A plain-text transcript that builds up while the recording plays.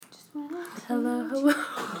Hello, hello.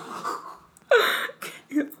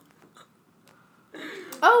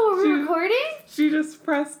 Oh, are we recording? She just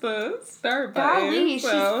pressed the start button. Golly,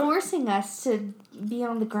 she's forcing us to be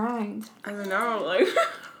on the grind. I don't know, like...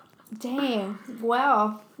 Dang.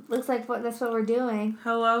 Well, looks like that's what we're doing.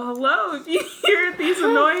 Hello. If you hear these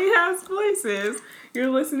annoying-ass voices, you're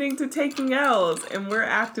listening to Taking L's, and we're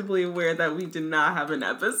actively aware that we did not have an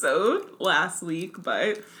episode last week,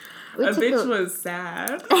 but a bitch was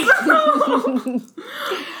sad.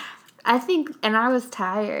 I think, and I was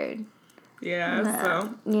tired. Yeah,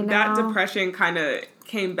 so that depression kind of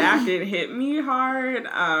came back and hit me hard.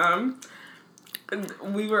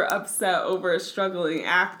 We were upset over a struggling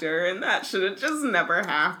actor, and that should have just never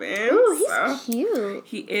happened. Ooh, he's cute.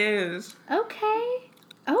 He is. Okay.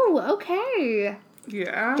 Oh, okay.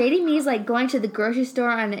 Yeah. Dating me is like going to the grocery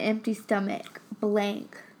store on an empty stomach.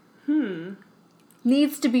 Blank.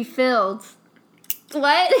 Needs to be filled.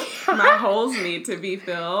 What? My holes need to be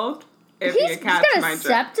filled. If he's got a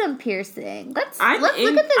septum piercing. Let's look at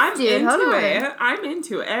this dude. Hold on. I'm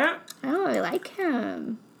into it. I don't really like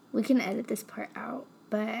him. We can edit this part out,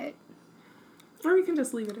 but... Or we can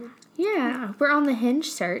just leave it in. Yeah, we're on the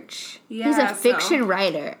Hinge search. Yeah, he's a fiction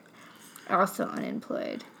writer. Also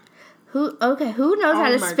unemployed. Who knows how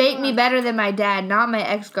to spank me better than my dad, not my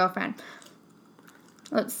ex-girlfriend.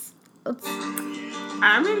 Let's...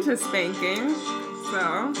 I'm into spanking,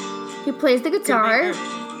 so... He plays the guitar.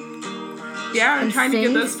 Yeah, I'm trying to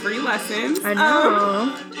get those free lessons. I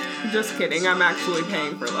know. Just kidding, I'm actually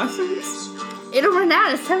paying for lessons. It'll run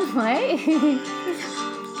out at some point.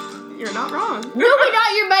 You're not wrong. No, but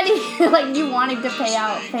not your money. Like you wanting to pay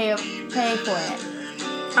for it.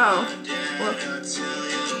 Oh. Well.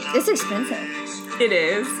 It's expensive. It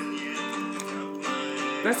is.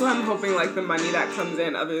 That's why I'm hoping, like, the money that comes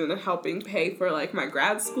in, other than helping pay for, like, my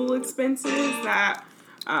grad school expenses, that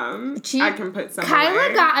I can put some Kyla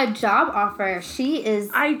away. got a job offer. She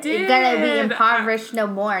is gonna be impoverished no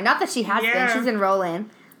more. Not that she has been. She's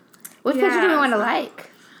enrolling. Which picture do we want to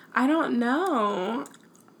like? I don't know.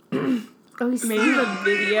 Maybe the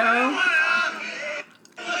video.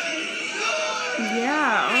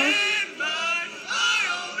 Yeah.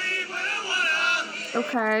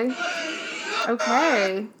 Okay.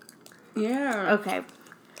 Yeah. Okay.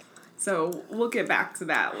 So we'll get back to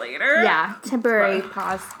that later. Yeah. Temporary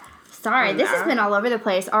pause. Sorry, this has been all over the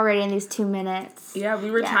place already in these 2 minutes. Yeah,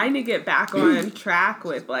 we were trying to get back on track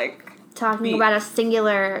with, like... Talking about a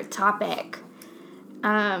singular topic.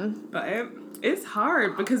 But it's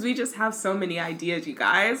hard because we just have so many ideas, you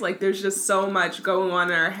guys. Like, there's just so much going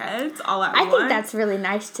on in our heads all at once. I think that's really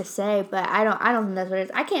nice to say, but I don't think that's what it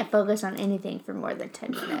is. I can't focus on anything for more than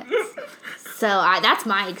 10 minutes. So that's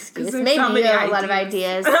my excuse. Maybe you have a lot of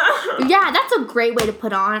ideas. Yeah, that's a great way to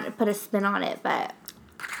put a spin on it, but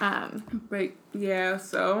yeah,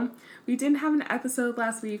 so we didn't have an episode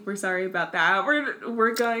last week. We're sorry about that.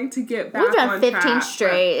 We're going to get back on track. We've done 15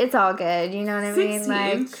 straight. It's all good. You know what I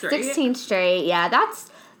mean? 16 straight. Yeah,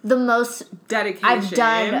 that's the most dedication I've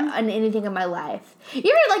done on anything in my life.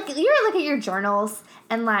 You ever look at your journals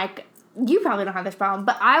and like, you probably don't have this problem,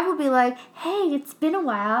 but I will be like, hey, it's been a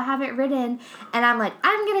while, I haven't written, and I'm like,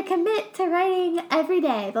 I'm going to commit to writing every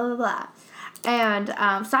day, blah, blah, blah. And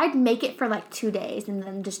so I'd make it for like 2 days and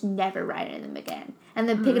then just never write in them again. And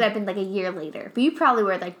then pick it up in like a year later. But you probably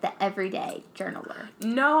were like the everyday journaler.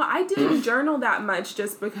 No, I didn't journal that much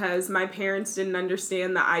just because my parents didn't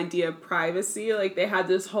understand the idea of privacy. Like they had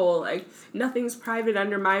this whole like nothing's private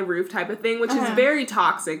under my roof type of thing, which is very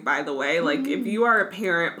toxic, by the way. Like if you are a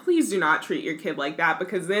parent, please do not treat your kid like that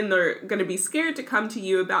because then they're going to be scared to come to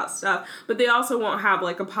you about stuff. But they also won't have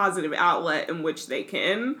like a positive outlet in which they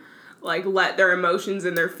can like let their emotions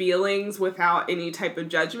and their feelings without any type of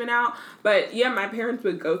judgment out. But yeah, my parents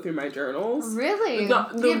would go through my journals. Really?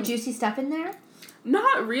 Do you have juicy stuff in there?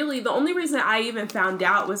 Not really. The only reason I even found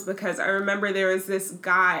out was because I remember there was this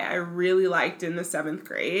guy I really liked in the 7th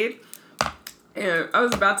grade. And I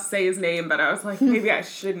was about to say his name, but I was like, maybe I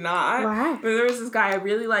should not. Why? But there was this guy I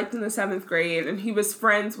really liked in the 7th grade, and he was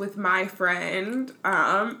friends with my friend,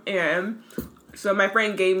 and so my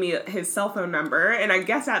friend gave me his cell phone number, and I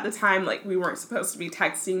guess at the time, like, we weren't supposed to be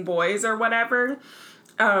texting boys or whatever,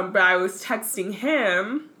 but I was texting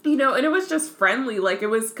him, you know, and it was just friendly. Like, it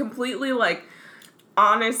was completely, like,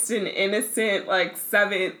 honest and innocent, like,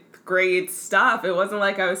 7th grade stuff. It wasn't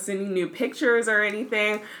like I was sending new pictures or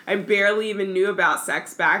anything. I barely even knew about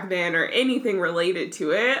sex back then or anything related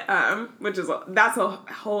to it, that's a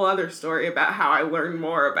whole other story about how I learned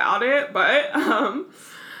more about it, but,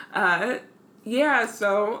 yeah,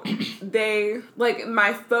 so they, like,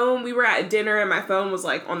 my phone, we were at dinner and my phone was,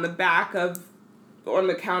 like, on the back of on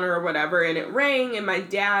the counter or whatever, and it rang, and my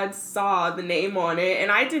dad saw the name on it,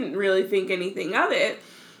 and I didn't really think anything of it.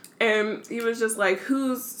 And he was just like,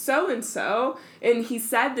 who's so-and-so? And he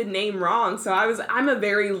said the name wrong. So I'm a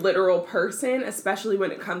very literal person, especially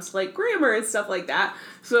when it comes to, like, grammar and stuff like that.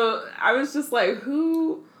 So I was just like,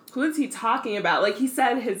 who is he talking about? Like, he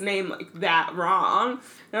said his name, like, that wrong.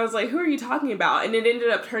 And I was like, who are you talking about? And it ended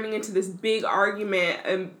up turning into this big argument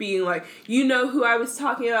and being like, you know who I was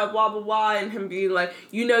talking about, blah, blah, blah. And him being like,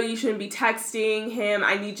 you know you shouldn't be texting him.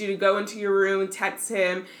 I need you to go into your room and text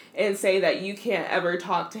him and say that you can't ever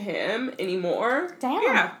talk to him anymore. Damn.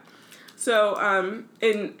 Yeah. So,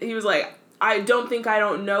 and he was like, I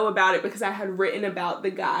don't know about it because I had written about the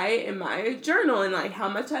guy in my journal and, like, how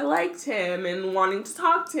much I liked him and wanting to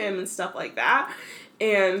talk to him and stuff like that.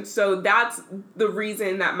 And so that's the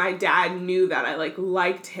reason that my dad knew that I, like,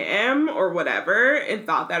 liked him or whatever and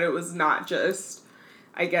thought that it was not just,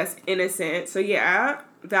 I guess, innocent. So, yeah,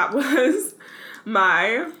 that was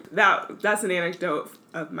that's an anecdote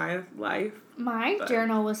of my life. My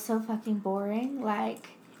journal was so fucking boring. Like,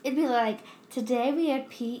 it'd be like, today we had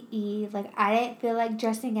PE. Like, I didn't feel like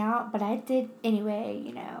dressing out, but I did anyway,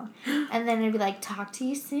 you know. And then it'd be like, talk to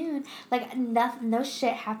you soon. Like, nothing, no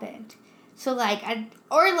shit happened. So, like, it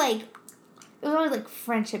was always, like,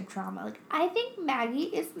 friendship drama. Like, I think Maggie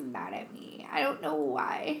is mad at me. I don't know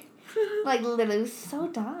why. Like, literally, it was so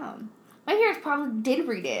dumb. My parents probably did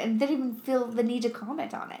read it and didn't even feel the need to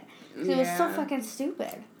comment on it. So it was so fucking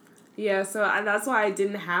stupid. Yeah, so that's why I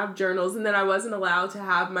didn't have journals. And then I wasn't allowed to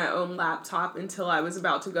have my own laptop until I was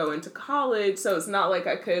about to go into college. So it's not like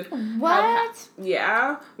I could... What?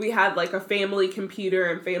 Yeah. We had, like, a family computer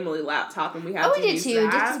and family laptop, and we had to use that. We did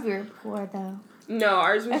too, just because we were poor, though. No,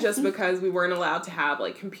 ours was just because we weren't allowed to have,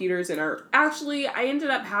 like, computers in our... Actually, I ended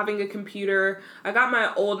up having a computer. I got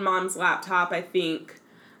my old mom's laptop, I think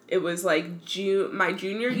it was, like, my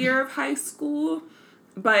junior year of high school.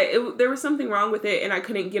 But there was something wrong with it, and I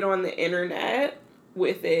couldn't get on the internet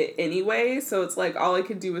with it anyway. So it's like all I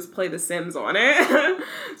could do was play The Sims on it.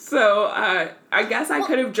 So I guess I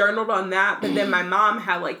could have journaled on that, but then my mom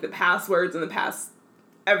had, like, the passwords and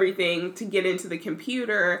everything to get into the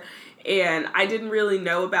computer, and I didn't really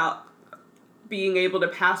know about being able to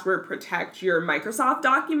password protect your Microsoft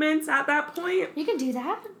documents at that point. You can do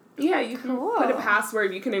that? Yeah, you can put a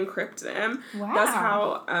password, you can encrypt them. Wow. That's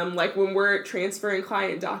how, like, when we're transferring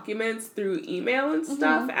client documents through email and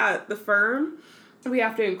stuff at the firm, we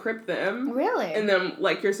have to encrypt them. Really? And then,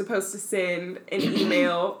 like, you're supposed to send an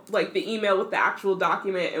email, like, the email with the actual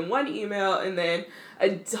document in one email, and then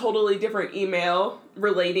a totally different email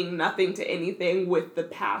relating nothing to anything with the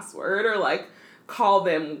password, or, like, call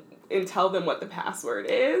them and tell them what the password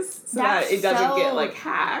is so that it doesn't get, like,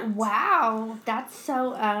 hacked. Wow, that's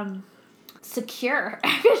so secure.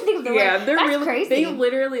 I couldn't think of the word. They're that's really crazy. They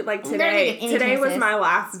literally, like, today was my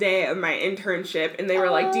last day of my internship, and they were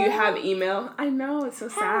like, do you have email? I know, it's so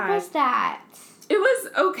sad. How was that? It was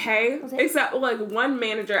okay, Was it? except, like, one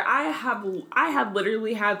manager, I had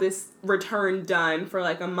literally had this return done for,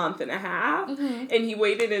 like, a month and a half, and he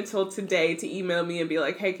waited until today to email me and be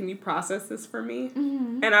like, hey, can you process this for me?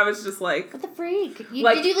 And I was just like... What the freak? Did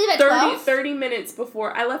you leave at 12? 30 minutes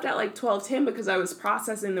before... I left at, like, 12:10 because I was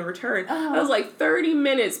processing the return. I was, like, 30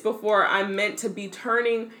 minutes before I'm meant to be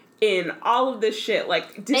turning in all of this shit,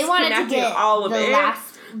 like, disconnecting all of it.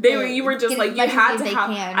 You were just like, you had to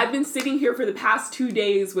have... I've been sitting here for the past 2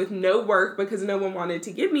 days with no work because no one wanted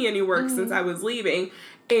to give me any work since I was leaving.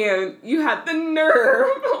 And you had the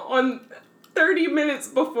nerve on 30 minutes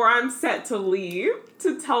before I'm set to leave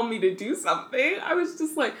to tell me to do something. I was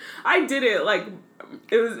just like, I did it. Like,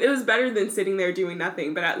 it was better than sitting there doing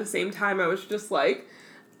nothing. But at the same time, I was just like,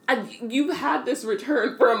 you've had this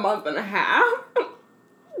return for a month and a half.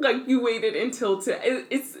 Like, you waited until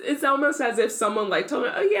it's almost as if someone, like, told me,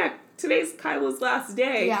 oh, yeah, today's Kyla's last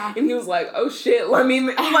day. Yeah. And he was like, oh, shit, let me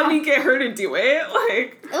get her to do it.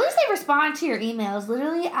 Like, at least they respond to your emails.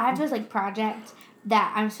 Literally, I have this, like, project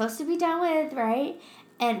that I'm supposed to be done with, right?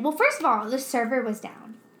 And, well, first of all, the server was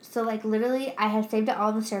down. So, like, literally, I had saved it all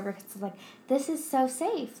on the server because it's like, this is so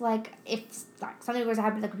safe. Like, if, like, something was to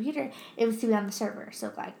happen to the computer, it would still be on the server.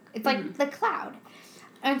 So, like, it's like the cloud.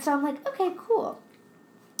 And so I'm like, okay, cool.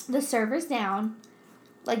 The server's down.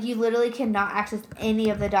 Like, you literally cannot access any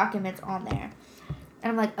of the documents on there.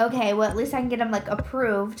 And I'm like, okay, well, at least I can get them, like,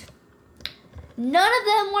 approved. None of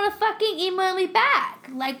them want to fucking email me back,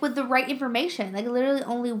 like, with the right information. Like, literally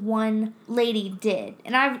only one lady did.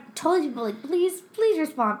 And I've told people, like, please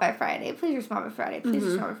respond by Friday. Please respond by Friday. Please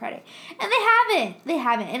respond by Friday. And they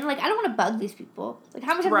haven't. And, like, I don't want to bug these people. Like,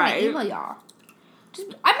 how much am I going to email y'all? I'm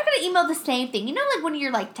not gonna email the same thing. You know, like when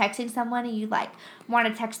you're like texting someone and you like want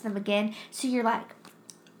to text them again, so you're like,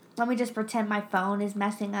 let me just pretend my phone is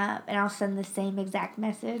messing up and I'll send the same exact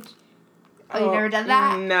message. Oh, you've never done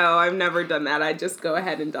that? No, I've never done that. I just go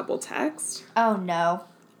ahead and double text. Oh no,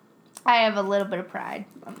 I have a little bit of pride.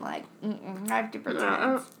 I'm like, I have to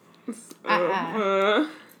pretend.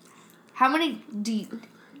 How many do you?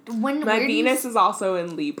 My Venus is also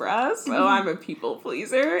in Libra, so I'm a people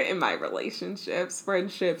pleaser in my relationships,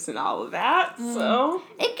 friendships, and all of that. So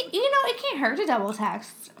it can't hurt to double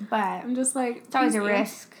text, but I'm just like, it's always a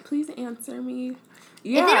risk. Please answer me.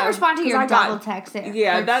 Yeah, if they don't respond to your double text,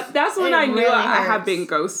 that's when I knew really I had been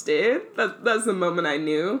ghosted. That's the moment I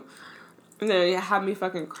knew. And then it had me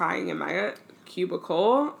fucking crying in my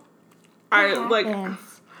cubicle.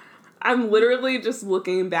 I'm literally just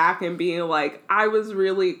looking back and being like, I was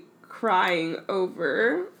really crying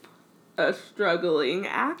over a struggling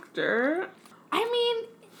actor. I mean,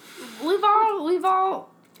 we've all,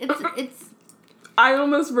 it's. I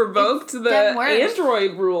almost revoked the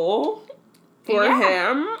Android rule for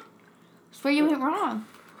him. It's where you went wrong.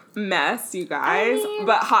 Mess, you guys.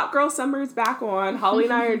 But Hot Girl Summer's back on. Holly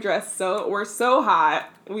and I are we're so hot.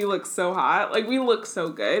 We look so hot. Like, we look so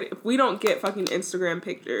good. If we don't get fucking Instagram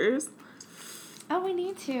pictures. Oh, we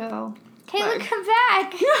need to. Kayla, come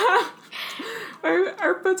back.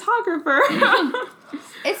 our photographer.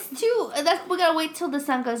 We gotta wait till the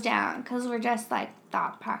sun goes down, because we're just like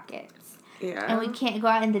thought pockets. Yeah. And we can't go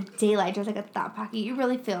out in the daylight just like a thought pocket. You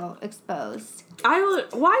really feel exposed.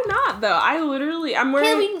 Why not, though? I'm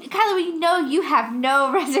wearing... Kyla, we know you have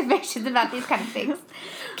no reservations about these kind of things.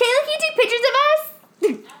 Kayla, can you take pictures of us?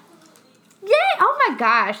 Yay! Oh my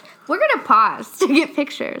gosh. We're gonna pause to get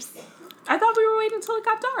pictures. I thought we were waiting until it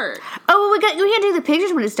got dark. Oh, well, we can't do the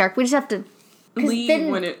pictures when it's dark. We just have to... Leave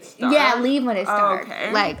when it's dark? Yeah, leave when it's dark.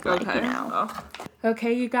 Okay. Like, you know.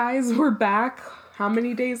 Okay, you guys, we're back. How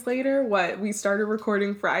many days later? We started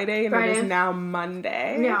recording Friday, and it is now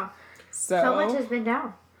Monday. Yeah. So much has been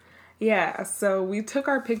down. Yeah, so we took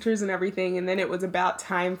our pictures and everything, and then it was about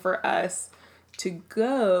time for us to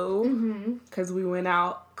go, because we went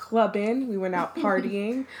out clubbing, we went out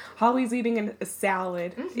partying. Holly's eating a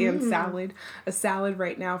salad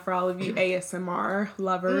right now for all of you ASMR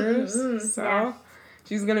lovers. So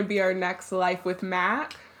she's going to be our next Life with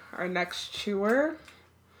Mac, our next chewer.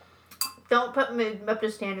 Don't put me up to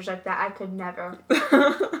standards like that. I could never.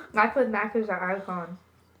 Life with Mac is our icon.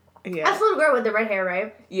 Yeah. That's the little girl with the red hair,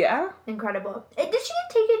 right? Yeah. Incredible. Did she get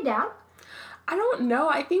taken down? I don't know.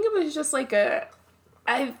 I think it was just like I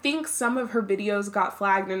think some of her videos got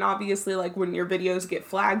flagged, and obviously, like, when your videos get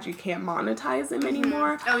flagged, you can't monetize them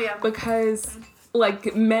anymore. Oh, yeah. Because,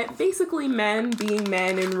 like, men being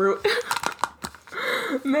men and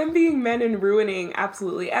men being men and ruining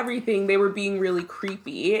absolutely everything, they were being really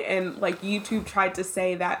creepy, and like YouTube tried to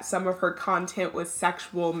say that some of her content was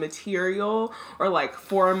sexual material or like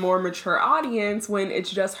for a more mature audience, when it's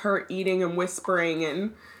just her eating and whispering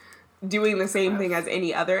and doing the same thing as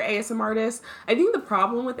any other ASMR artist. I think the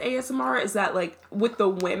problem with ASMR is that, like, with the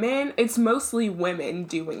women, it's mostly women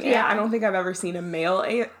doing it. Yeah. I don't think I've ever seen a male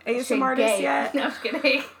ASMR artist yet. No, I'm just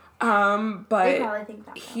kidding. But they probably think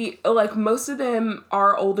that, like, most of them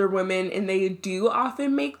are older women, and they do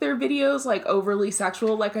often make their videos, like, overly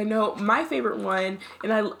sexual. Like, I know my favorite one,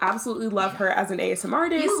 and I absolutely love her as an ASMR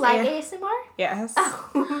artist. You like ASMR? Yes.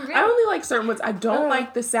 Oh, really? I only like certain ones. I don't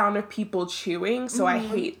like the sound of people chewing, so I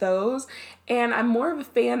hate those. And I'm more of a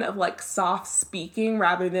fan of, like, soft speaking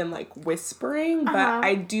rather than, like, whispering. But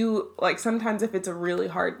I do, like, sometimes if it's a really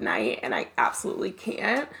hard night and I absolutely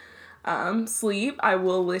can't sleep, I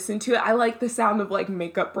will listen to it. I like the sound of, like,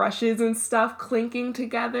 makeup brushes and stuff clinking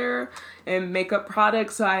together and makeup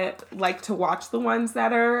products, so I like to watch the ones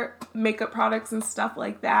that are makeup products and stuff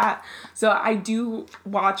like that. So I do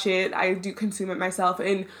watch it, I do consume it myself.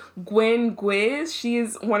 And Gwen Gwiz, she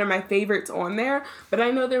is one of my favorites on there, but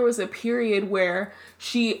I know there was a period where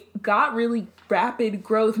she got really rapid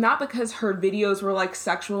growth, not because her videos were, like,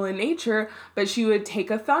 sexual in nature, but she would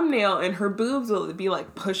take a thumbnail and her boobs would be,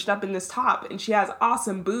 like, pushed up in this top, and she has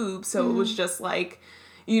awesome boobs, so it was just like,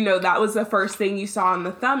 you know, that was the first thing you saw in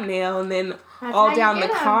the thumbnail, and then all down the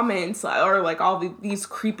comments, or like all these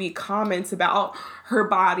creepy comments about her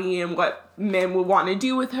body and what men would want to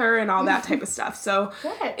do with her and all that type of stuff. So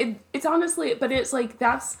it's honestly, but it's like,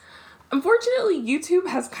 that's, unfortunately, YouTube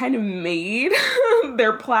has kind of made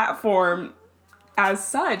their platform as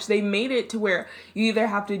such. They made it to where you either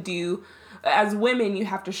have to do, as women, you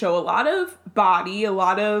have to show a lot of body, a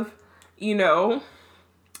lot of, you know,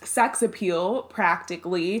 sex appeal,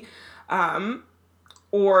 practically,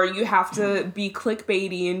 or you have to be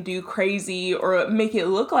clickbaity and do crazy or make it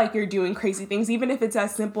look like you're doing crazy things, even if it's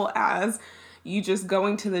as simple as you just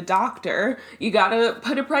going to the doctor. You gotta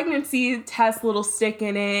put a pregnancy test little stick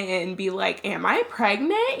in it and be like, am I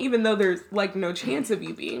pregnant? Even though there's like no chance of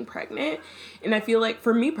you being pregnant. And I feel like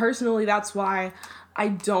for me personally, that's why I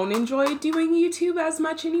don't enjoy doing YouTube as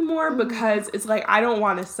much anymore, because it's like I don't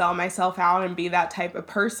want to sell myself out and be that type of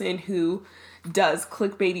person who does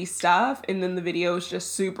clickbaity stuff and then the video is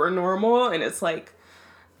just super normal and it's like,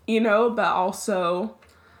 but also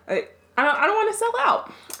I don't want to sell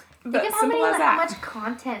out. Think of how much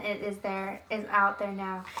content is out there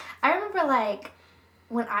now. I remember like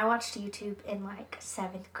when I watched YouTube in like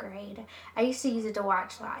 7th grade, I used to use it to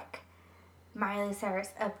watch like Miley Cyrus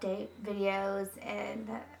update videos and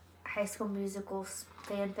High School Musical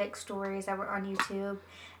fanfic stories that were on YouTube.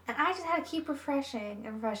 And I just had to keep refreshing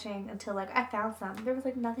until like I found some. There was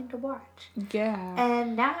like nothing to watch. Yeah.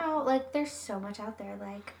 And now like there's so much out there.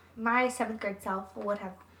 Like my 7th grade self would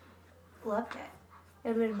have loved it. It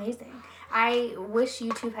would have been amazing. I wish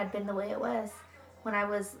YouTube had been the way it was when I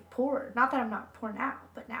was poor. Not that I'm not poor now,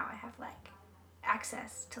 but now I have like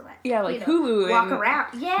access to like Hulu walk and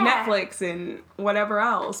around, Netflix and whatever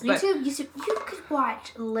else. But YouTube, you could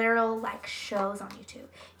watch literal like shows on YouTube.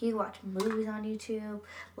 You could watch movies on YouTube.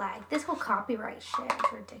 Like this whole copyright shit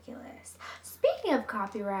is ridiculous. Speaking of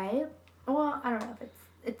copyright, well, I don't know if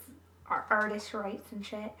it's artist rights and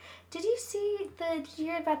shit. Did you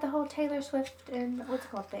hear about the whole Taylor Swift and what's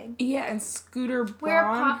it called thing? Yeah, and Scooter Braun. We're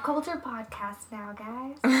a pop culture podcast now,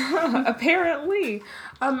 guys. Apparently.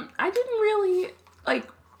 I didn't really,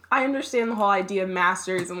 I understand the whole idea of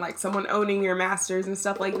masters and, someone owning your masters and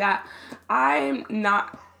stuff like that. I'm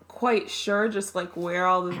not quite sure just, where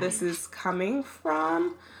all of this is coming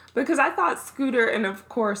from. Because I thought Scooter, and of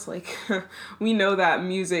course, we know that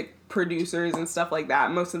music producers and stuff like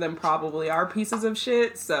that, most of them probably are pieces of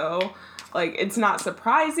shit, so, it's not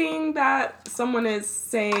surprising that someone is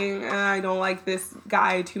saying, I don't like this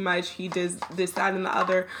guy too much, he does this, that, and the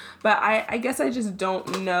other, but I guess I just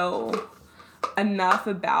don't know enough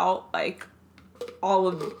about, all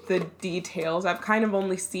of the details. I've kind of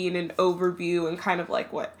only seen an overview and kind of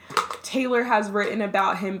what Taylor has written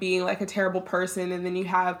about him being a terrible person, and then you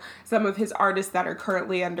have some of his artists that are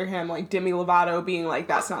currently under him, like Demi Lovato, being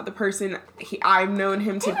that's not the person I've known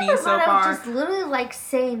him to be so far. Just literally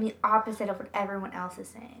saying the opposite of what everyone else is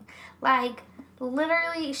saying.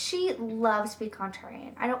 Literally, she loves to be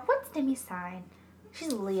contrarian. What's Demi's sign?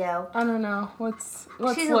 She's a Leo. I don't know. Let's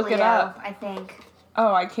She's look a Leo, it up. I think.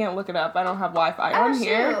 Oh, I can't look it up. I don't have Wi-Fi on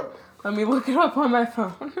here. Let me look it up on my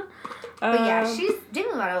phone. But yeah, Demi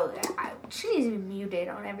Lovato, she needs to be muted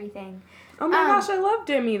on everything. Oh my gosh, I love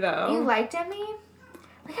Demi though. You like Demi?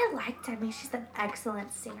 I like Demi. She's an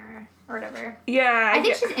excellent singer or whatever. Yeah. I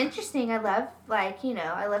think she's interesting. I love, I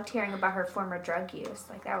loved hearing about her former drug use.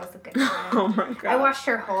 That was a good time. Oh my god. I watched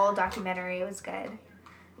her whole documentary. It was good.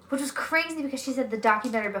 Which was crazy because she said the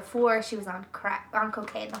documentary before she was on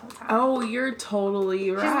cocaine the whole time. Oh, you're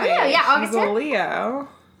totally right. She's Leo, yeah, August 10th. She's a Leo.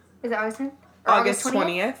 Is it August 10th? August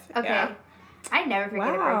 20th. Okay. Yeah. I never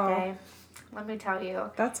forget a birthday. Let me tell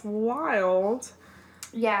you. That's wild.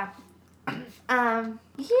 Yeah.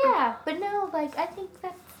 Yeah, but no, I think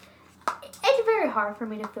it's very hard for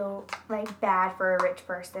me to feel, bad for a rich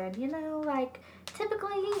person,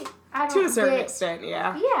 typically, I don't to a certain extent,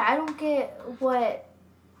 yeah. Yeah, I don't get what,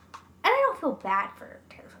 and I don't feel bad for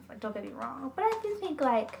Taylor Swift, don't get me wrong, but I do think,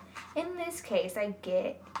 in this case, I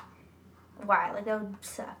get why, that would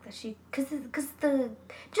suck that she,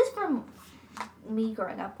 just from me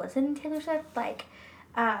growing up listening to Taylor Swift,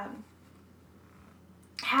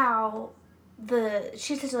 how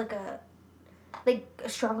she's such a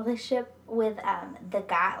strong relationship with the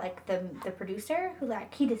guy, the producer who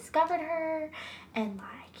he discovered her, and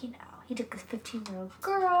he took this 15-year-old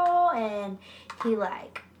girl and he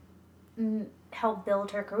helped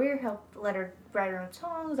build her career, helped let her write her own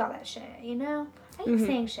songs, all that shit, I keep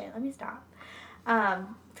saying shit, let me stop.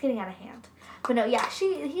 It's getting out of hand. But no, yeah,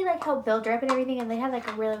 he helped build her up and everything, and they had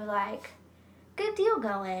a really good deal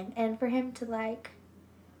going, and for him to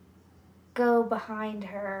go behind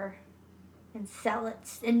her and sell it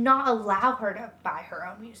and not allow her to buy her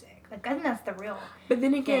own music. I think that's the real But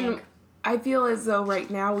then again, thing. I feel as though right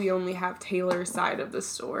now we only have Taylor's side of the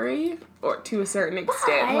story, or to a certain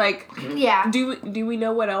extent. Yeah. Do we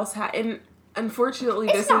know what else and unfortunately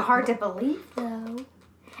it's not hard to believe though.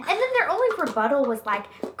 And then their only rebuttal was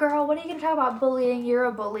girl, what are you going to talk about bullying? You're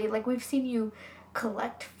a bully. We've seen you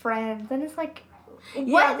collect friends. And it's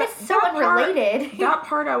What? That's so unrelated. That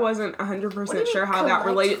part I wasn't 100% sure how that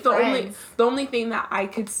related. The only thing that I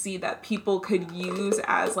could see that people could use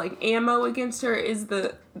as like ammo against her is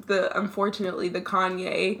the unfortunately the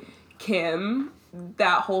Kanye Kim,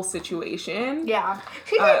 that whole situation. Yeah.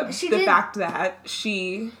 She did. Fact that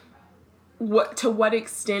to what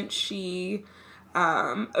extent she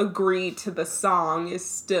agreed to the song is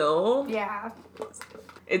still... Yeah.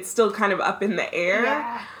 It's still kind of up in the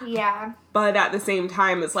air. Yeah. But at the same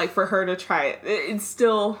time, it's like for her to try it, it's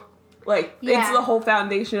still like, it's the whole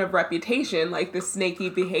foundation of Reputation, like the snaky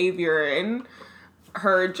behavior and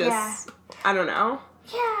her just, I don't know.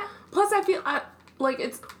 Yeah. Plus, I feel like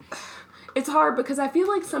it's hard because I feel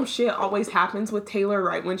like some shit always happens with Taylor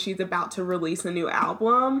right when she's about to release a new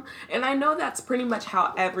album. And I know that's pretty much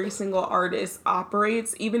how every single artist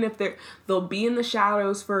operates, even if they'll be in the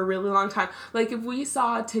shadows for a really long time. Like if we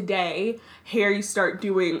saw today Harry start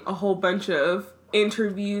doing a whole bunch of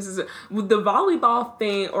interviews, the volleyball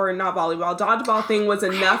thing, or not volleyball, dodgeball thing was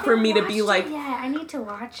enough for me to be like, yeah, I need to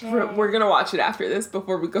watch it. We're gonna watch it after this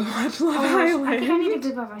before we go watch Love Island. I think I need to do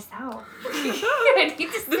it by myself. I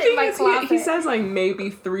need to sit in my closet. He says like maybe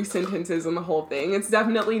 3 sentences in the whole thing. It's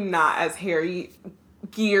definitely not as Harry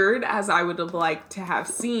geared as I would have liked to have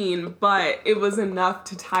seen, but it was enough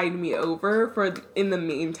to tide me over in the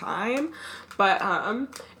meantime. But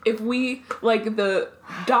if we, like, the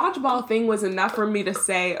dodgeball thing was enough for me to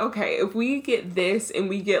say, okay, if we get this and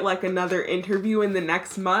we get, like, another interview in the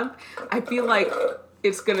next month, I feel like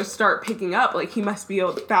it's gonna start picking up. Like, he must be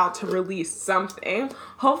about to release something.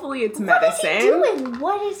 Hopefully it's medicine.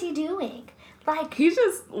 What is he doing? Like, he's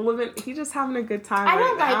just having a good time. I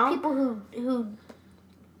don't like people who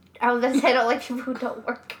I was gonna say I don't like people who don't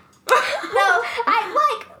work.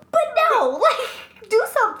 Do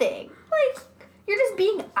something. Like, you're just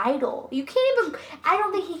being idle. You can't even, I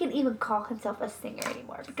don't think he can even call himself a singer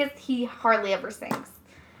anymore because he hardly ever sings.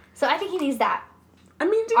 So I think he needs that. I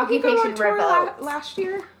mean, did he go on tour last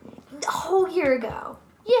year? A whole year ago.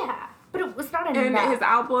 Yeah. But it was not enough. And his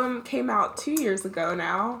album came out 2 years ago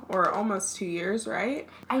now, or almost 2 years, right?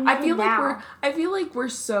 I feel like we're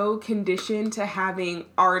so conditioned to having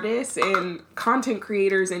artists and content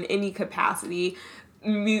creators in any capacity,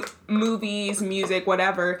 movies, music,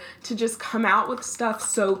 whatever, to just come out with stuff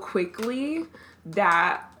so quickly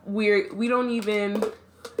that we don't even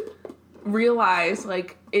realize,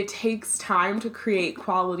 like, it takes time to create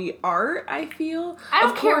quality art, I feel. I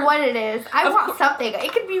don't care what it is. I want something.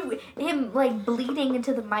 It could be him, like, bleeding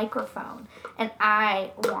into the microphone, and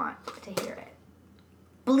I want to hear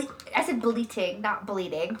it. I said bleating, not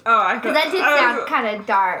bleeding. Oh, because that did sound kind of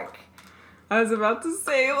dark. I was about to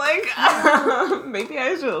say, like, maybe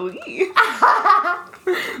I should leave.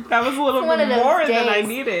 That was a little bit more than I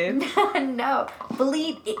needed. No.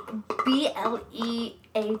 Bleating.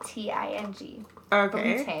 Okay.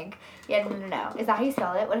 Bleating. Yeah, no. Is that how you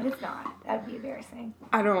spell it? What if it's not? That would be embarrassing.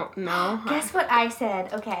 I don't know. Guess what I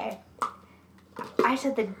said? Okay. I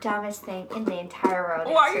said the dumbest thing in the entire world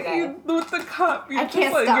yesterday. Why are you with the cup? I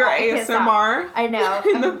can't stop. Your ASMR. I know.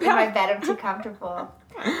 I'm in my bed. I'm too comfortable.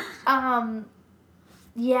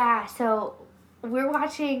 Yeah, so we're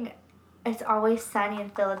watching It's Always Sunny in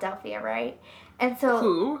Philadelphia, right? And so...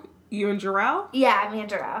 Who? You and Jarrell? Yeah, me and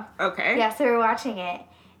Jarrell. Okay. Yeah, so we're watching it.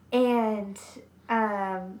 And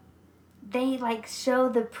they, like, show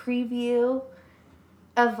the preview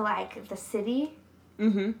of, like, the city.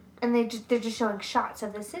 Mm-hmm. And they're just showing shots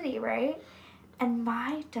of the city, right? And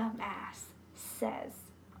my dumb ass says,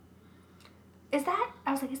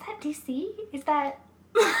 I was like, is that DC? Is that...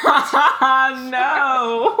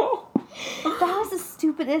 No. That was the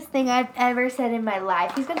stupidest thing I've ever said in my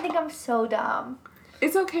life. He's gonna think I'm so dumb.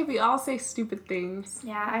 It's okay, we all say stupid things.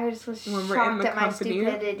 Yeah, I just was shocked at my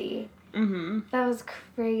stupidity. Mm-hmm. That was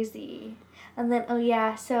crazy. And then,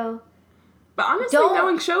 so... But honestly,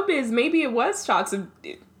 knowing showbiz, maybe it was shots of...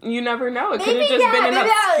 You never know. It could have just been an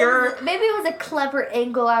obscure... Maybe it was a clever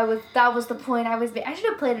angle. That was the point I was making. I should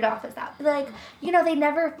have played it off as that. But, like, they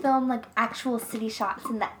never film, like, actual city shots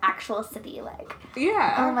in the actual city. Like,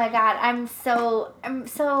 yeah. Oh my God, I'm so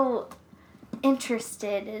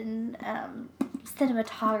interested in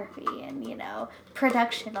cinematography and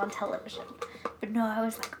production on television. But no, I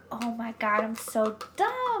was like, oh my God, I'm so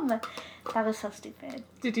dumb. That was so stupid.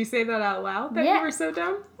 Did you say that out loud? That you were so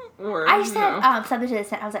dumb? Or I said something to the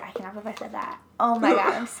extent. I was like, I cannot believe I said that. Oh my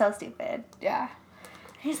God, I'm so stupid. Yeah.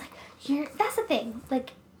 And he's like, that's the thing.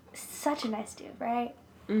 Like, such a nice dude, right?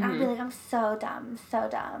 Mm-hmm. I'll be like, I'm so dumb, so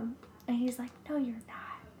dumb. And he's like, no, you're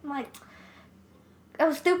not. I'm like,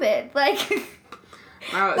 oh, stupid. Like,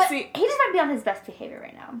 But See, he just might be on his best behavior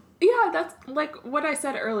right now. yeah, that's like what I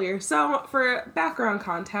said earlier. So, for background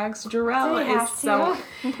context, Jarrell is so...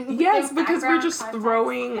 Yes, because we're just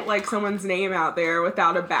throwing, like, someone's name out there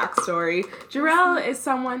without a backstory. Jarrell is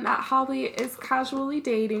someone that Holly is casually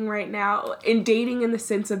dating right now. And dating in the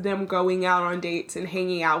sense of them going out on dates and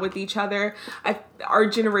hanging out with each other. Our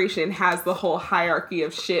generation has the whole hierarchy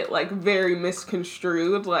of shit, like, very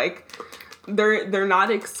misconstrued. Like... They're not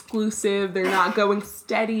exclusive. They're not going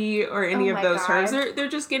steady or any of those terms. They're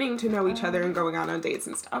just getting to know each other and going out on dates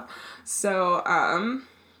and stuff. So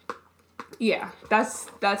yeah, that's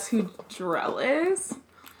who Jarrell is.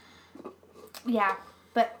 Yeah,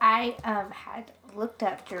 but I had looked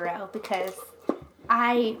up Jarrell because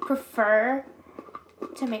I prefer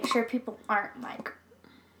to make sure people aren't like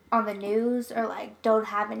on the news or like don't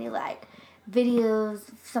have any like videos,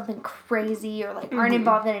 something crazy, or like aren't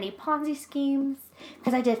involved in any Ponzi schemes.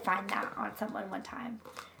 Because I did find that on someone one time.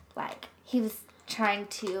 Like, he was trying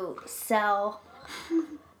to he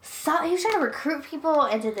was trying to recruit people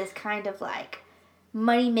into this kind of like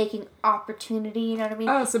money-making opportunity, you know what I mean?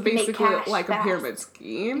 Oh, so basically like a pyramid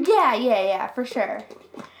scheme? Yeah, for sure.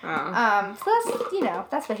 Oh. So that's,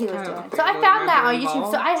 that's what he was doing. So I found that on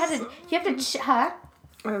YouTube, so I had to, you have to, huh?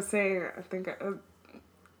 I was saying, I think...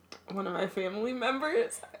 one of my family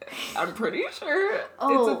members, I'm pretty sure it's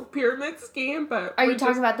a pyramid scheme, but... Are you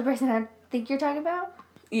talking about the person I think you're talking about?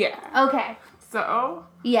 Yeah. Okay. So?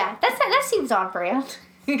 Yeah, that seems on brand.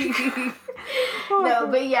 No,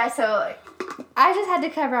 but yeah, so I just had to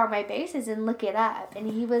cover all my bases and look it up, and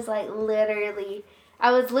he was like literally...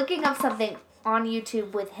 I was looking up something on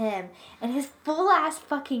YouTube with him, and his full-ass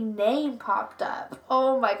fucking name popped up.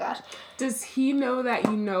 Oh my gosh. Does he know that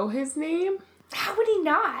you know his name? How would he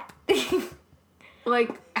not?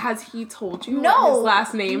 Like, has he told you what his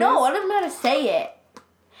last name is? No, I don't know how to say it.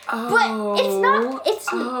 Oh. But it's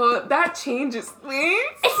not... Oh, that changes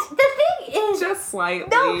things. The thing is... Just slightly.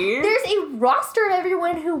 No, there's a roster of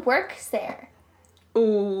everyone who works there.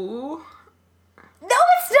 Ooh. No,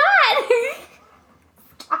 it's not!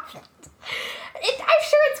 Stop it. I'm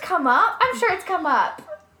sure it's come up.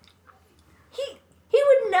 He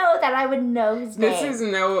would know that I would know his name. This is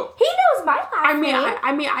no... He knows my last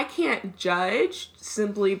name. I can't judge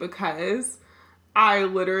simply because I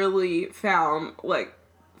literally found, like,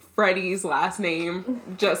 Freddie's last name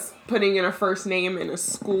just putting in a first name in a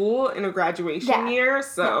school in a graduation year,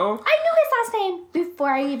 so... Yeah. I knew his last name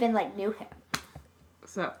before I even, like, knew him.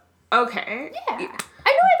 So, okay. Yeah. I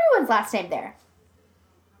know everyone's last name there.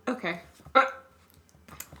 Okay.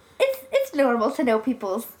 It's normal to know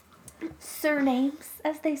people's surnames,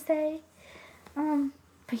 as they say.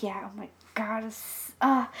 But yeah, oh my god,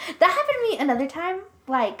 that happened to me another time.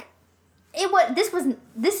 Like, this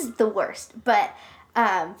is the worst, but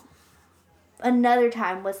another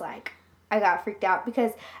time was like, I got freaked out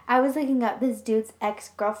because I was looking up this dude's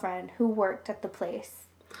ex-girlfriend who worked at the place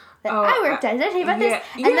that I worked at. Did I tell you about this?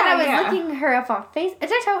 And then I was looking her up on Facebook.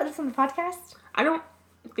 Did I tell you about this on the podcast? I don't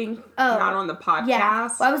think not on the podcast. Yeah.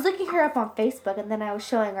 Well, I was looking her up on Facebook, and then I was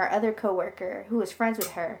showing our other coworker who was friends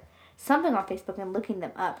with her something on Facebook and looking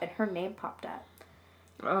them up, and her name popped up.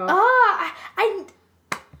 I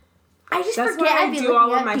just that's forget. why I'd be I do looking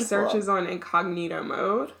all of up my people. searches on incognito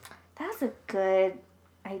mode. That's a good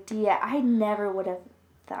idea. I never would have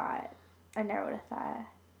thought. I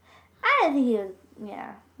didn't think he was.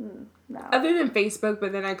 Yeah. No. Other than Facebook,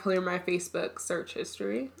 but then I clear my Facebook search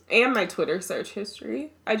history and my Twitter search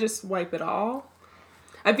history. I just wipe it all.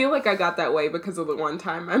 I feel like I got that way because of the one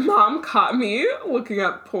time my mom caught me looking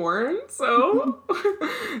up porn. So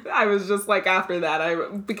I was just like, after that, I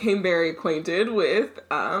became very acquainted with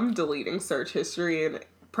deleting search history and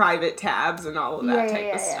private tabs and all of that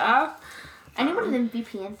type of stuff. I need one of them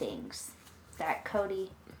VPN things that Cody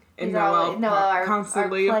and Noelle are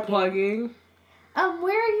constantly plugging.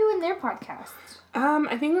 Where are you in their podcast?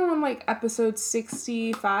 I think I'm on like episode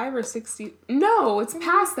 65 or 60. No, it's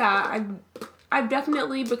past that. I've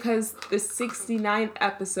definitely, because the 69th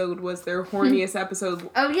episode was their horniest episode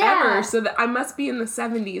ever, so that I must be in the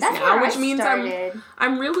 70s now, which means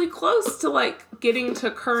I'm really close to like getting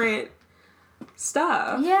to current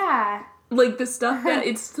stuff. Yeah. Like the stuff that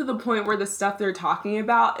it's to the point where the stuff they're talking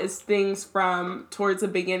about is things from towards the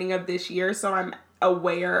beginning of this year, so I'm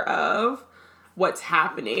aware of what's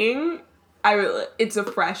happening. It's a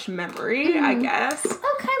fresh memory, I guess.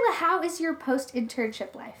 Oh, Kyla, how is your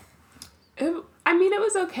post-internship life? It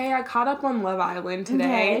was okay. I caught up on Love Island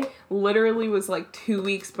today. Okay. Literally was like 2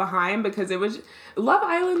 weeks behind because Love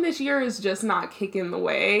Island this year is just not kicking the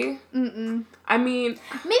way. Mm-mm. I mean...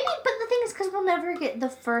 Maybe, but the thing is because we'll never get the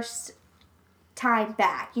first time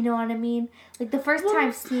back. You know what I mean? Like, the first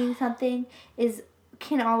time seeing something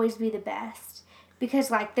can always be the best.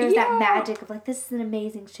 Because, like, there's that magic of, like, this is an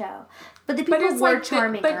amazing show. But the people who were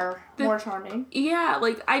charming are more charming. Yeah,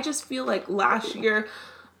 like, I just feel like last year,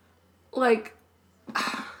 like,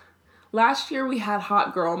 last year we had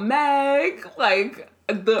Hot Girl Meg, like,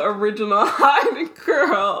 the original Hot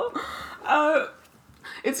Girl.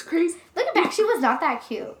 It's crazy. Looking back, she was not that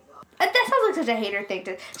cute. That sounds like such a hater thing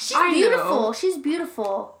to... She's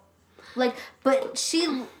beautiful. Like, but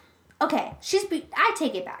she... Okay, I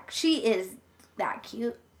take it back. She is that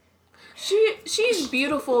cute. She's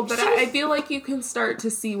beautiful, but I feel like you can start to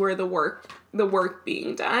see where the work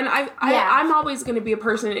being done. I'm always going to be a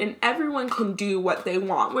person, and everyone can do what they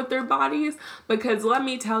want with their bodies, because let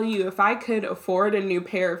me tell you, if I could afford a new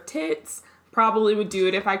pair of tits, probably would do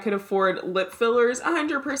it. If I could afford lip fillers,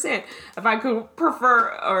 100%. If I could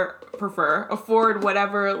afford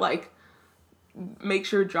whatever, like,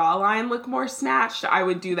 makes your jawline look more snatched, I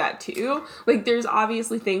would do that too. Like, there's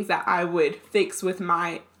obviously things that I would fix with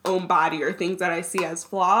my own body or things that I see as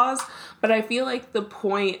flaws, but I feel like the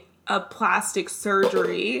point of plastic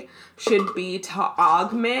surgery should be to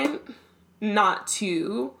augment, not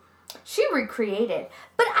to... She recreated.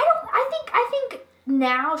 But I think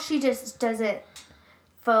now she just doesn't...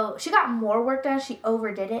 She got more work done, she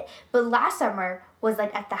overdid it, but last summer was,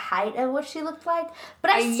 like, at the height of what she looked like.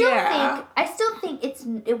 But I still think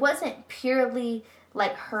it wasn't purely,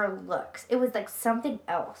 like, her looks. It was, like, something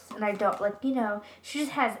else. And I don't, like, you know, she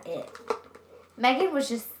just has it. Megan was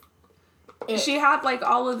just it. She had, like,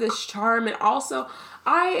 all of this charm, and also,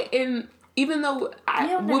 even though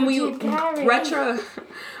when we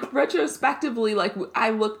retrospectively, like,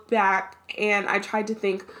 I looked back and I tried to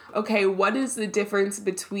think, okay, what is the difference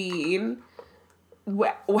between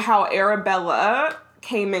how Arabella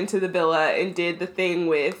came into the villa and did the thing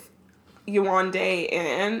with Yewande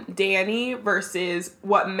and Danny versus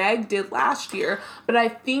what Meg did last year. But I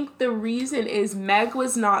think the reason is Meg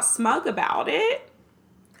was not smug about it.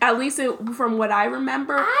 At least from what I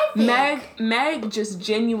remember, Meg just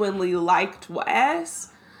genuinely liked Wes.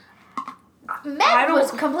 Meg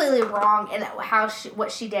was completely wrong in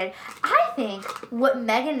what she did. I think what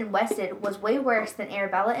Megan and Wes did was way worse than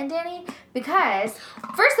Arabella and Danny, because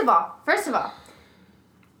first of all,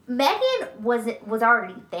 Megan was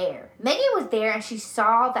already there. Megan was there, and she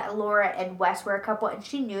saw that Laura and Wes were a couple, and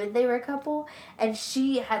she knew they were a couple, and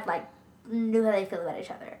she had, like, knew how they feel about each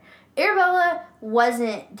other. Arabella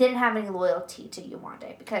didn't have any loyalty to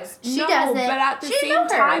Yewande because she doesn't. But at the same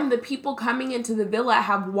time, the people coming into the villa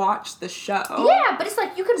have watched the show. Yeah, but it's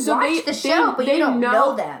like you can watch the show, but you don't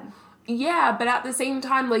know them. Yeah, but at the same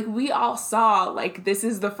time, like, we all saw, like, this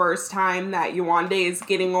is the first time that Yewande is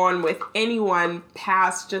getting on with anyone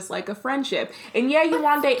past just, like, a friendship. And yeah,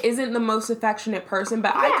 Yewande isn't the most affectionate person,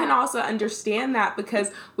 but I can also understand that,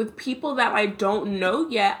 because with people that I don't know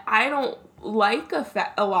yet, I don't like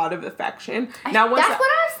a lot of affection. Now, that's what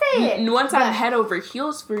I'm saying. Once I'm head over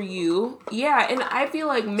heels for you, yeah, and I feel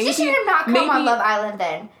like maybe she should have not come on Love Island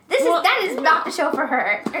then. That is not the show for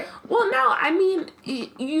her. Well, no, I mean,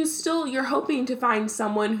 you're hoping to find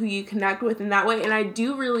someone who you connect with in that way, and I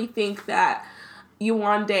do really think that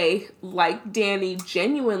Yewande liked Danny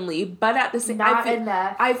genuinely, but at the same time,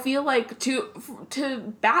 I feel like to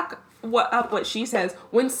back what she says,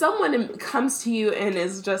 when someone comes to you and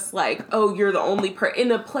is just like, oh, you're the only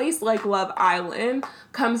in a place like Love Island,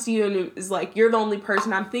 comes to you and is like, you're the only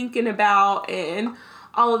person I'm thinking about, and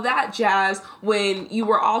all of that jazz, when you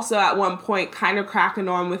were also at one point kind of cracking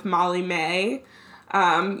on with Molly May.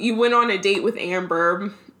 You went on a date with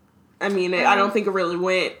Amber. I mean, I don't think it really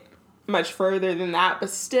went much further than that, but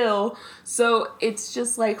still. So it's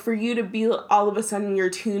just like, for you to be all of a sudden your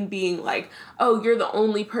tune being like, oh, you're the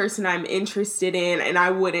only person I'm interested in, and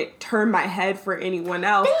I wouldn't turn my head for anyone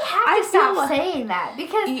else. They have to stop saying that,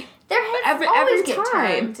 because their heads always get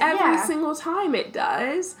turned. Every single time it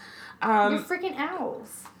does. You're freaking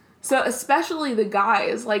owls. So especially the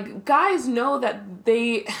guys, like, guys know that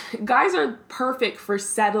guys are perfect for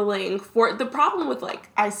settling for, the problem with, like,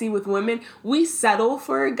 I see with women, we settle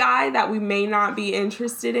for a guy that we may not be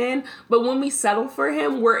interested in, but when we settle for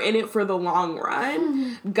him, we're in it for the long run.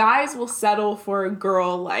 Mm-hmm. Guys will settle for a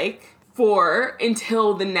girl, like,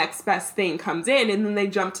 until the next best thing comes in, and then they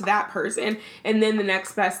jump to that person, and then the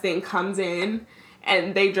next best thing comes in,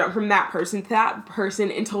 and they jump from that person to that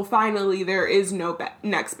person until finally there is no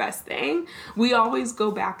next best thing. We always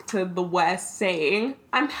go back to the West saying,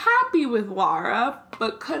 I'm happy with Laura,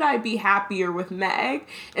 but could I be happier with Meg?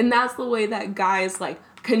 And that's the way that guys, like,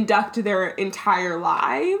 conduct their entire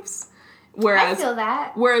lives. Whereas, I feel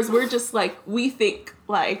that. Whereas we're just like, we think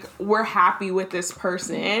like we're happy with this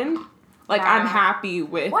person. Like, I'm happy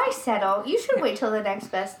with... Why settle? You should wait till the next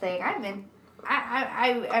best thing. I'm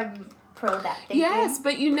pro that thinking. Yes,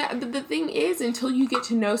 but the thing is, until you get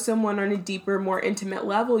to know someone on a deeper, more intimate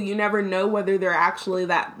level, you never know whether they're actually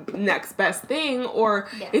that next best thing, or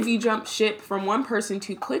if you jump ship from one person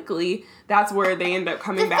too quickly, that's where they end up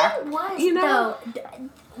coming back. The thing was, though,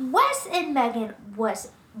 Wes and Megan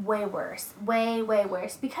was way worse. Way, way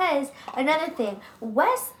worse. Because, another thing,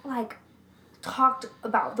 Wes, like, talked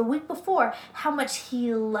about the week before how much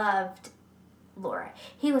he loved Laura.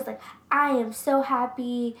 He was like, I am so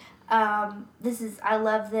happy, I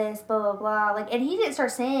love this, blah, blah, blah. Like, and he didn't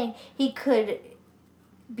start saying he could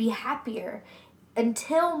be happier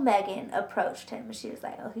until Megan approached him. And she was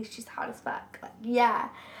like, oh, she's hot as fuck. Like, yeah.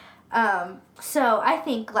 So I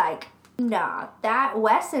think, like, nah, that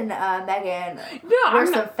Wes and Megan were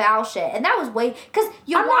some foul shit. And that was because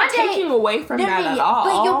I'm not taking away from that at all.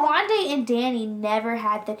 But Yewande and Danny never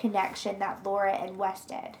had the connection that Laura and Wes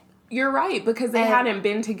did. You're right, because they hadn't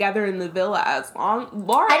been together in the villa as long.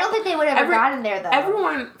 Laura, I don't think they would have ever gotten there, though.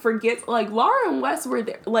 Everyone forgets, like, Laura and Wes were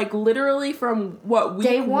there, like, literally from, week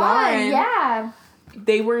Day one, yeah.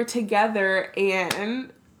 They were together,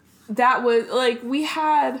 and that was, like, we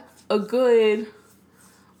had a good...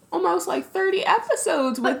 almost like 30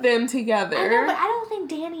 episodes with them together. I know, but I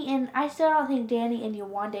still don't think Danny and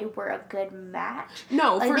Yewande were a good match.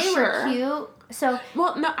 No, like, for sure. They were cute. So,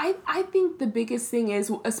 well, no, I think the biggest thing is,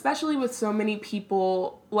 especially with so many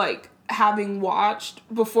people, like, having watched,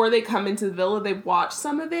 before they come into the villa, they've watched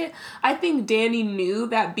some of it. I think Danny knew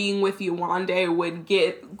that being with Yewande would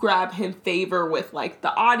grab him favor with, like,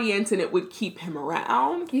 the audience, and it would keep him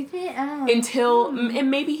around. You think? And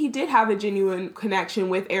maybe he did have a genuine connection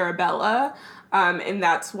with Arabella, and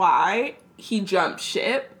that's why he jumped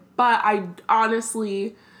ship. But I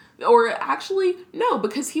honestly... Or actually, no,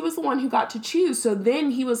 because he was the one who got to choose. So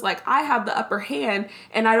then he was like, I have the upper hand,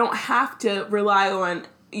 and I don't have to rely on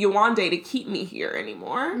Yewande to keep me here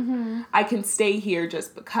anymore. Mm-hmm. I can stay here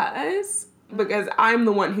just because I'm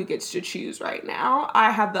the one who gets to choose right now.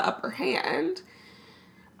 I have the upper hand.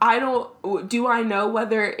 Do I know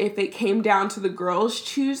whether if it came down to the girls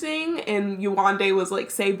choosing and Yewande was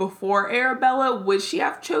like, say, before Arabella, would she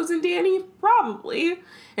have chosen Danny? Probably.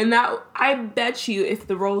 And that, I bet you if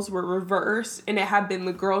the roles were reversed and it had been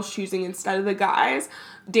the girls choosing instead of the guys,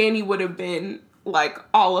 Danny would have been like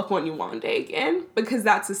all up on Yewande again, because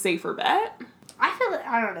that's a safer bet. I feel like,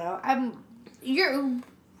 I don't know.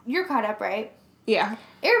 You're caught up, right? Yeah.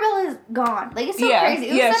 Arabella's gone. Like, it's so crazy.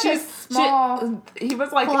 It was such a small he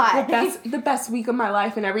was like plot. the best week of my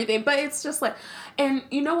life and everything. But it's just like, and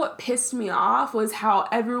you know what pissed me off was how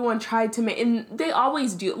everyone tried to make, and they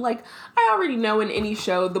always do, like, I already know in any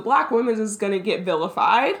show, the black woman is going to get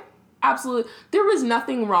vilified. Absolutely. There was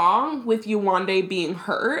nothing wrong with Yewande being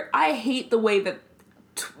hurt. I hate the way that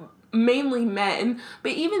mainly men,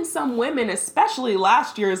 but even some women, especially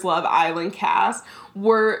last year's Love Island cast,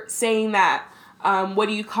 were saying that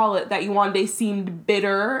that Yewande seemed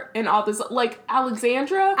bitter and all this. Like,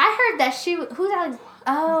 Alexandra. I heard that who's Alex?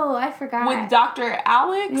 Oh, I forgot. With Dr.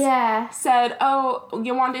 Alex. Yeah. Said, oh,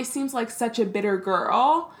 Yewande seems like such a bitter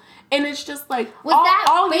girl. And it's just like, was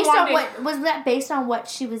that based on what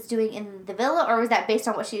she was doing in the villa, or was that based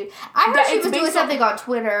on what she? I heard she was doing something on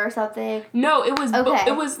Twitter or something. No, it was. Okay.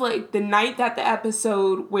 It was like the night that the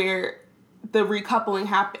episode where the recoupling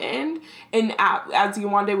happened, and as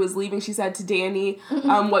Yewande was leaving, she said to Danny,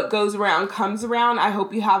 "What goes around comes around. I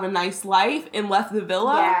hope you have a nice life," and left the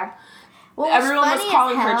villa. Yeah. Well, everyone was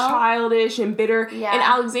calling her childish and bitter. Yeah. And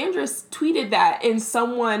Alexandra tweeted that, and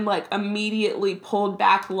someone like immediately pulled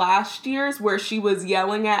back last year's where she was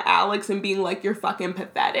yelling at Alex and being like, "You're fucking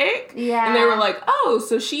pathetic." Yeah. And they were like, "Oh,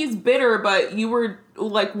 so she's bitter, but you were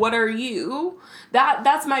like, what are you?"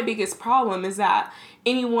 That's my biggest problem, is that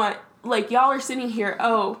anyone, like, y'all are sitting here,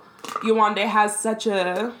 oh, Yewande has such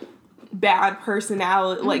a bad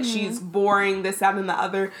personality, like, she's boring, this, that, and the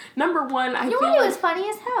other. Number one, I feel like... it was funny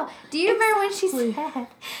as hell. Do you remember when she said,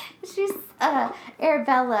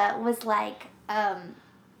 Arabella was like,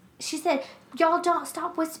 she said, y'all don't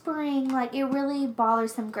stop whispering, like, it really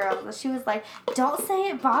bothers some girls. She was like, don't say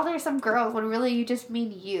it bothers some girls when really you just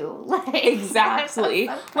mean you. Like, exactly.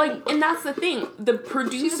 So like, and that's the thing. The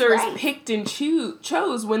producers picked and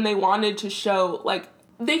chose when they wanted to show, like,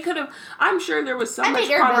 they could have. I'm sure there was so much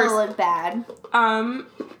conversation. I made Arabella look bad.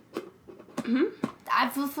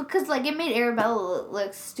 Because, like, it made Arabella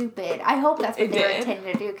look stupid. I hope that's what they were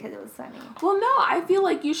intending to do, because it was funny. Well, no, I feel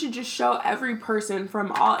like you should just show every person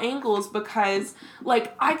from all angles, because,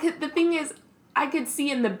 like, the thing is, I could see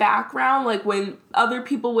in the background, like, when other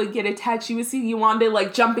people would get a text, you would see Yewande,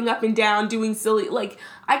 like, jumping up and down, doing silly, like,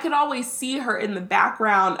 I could always see her in the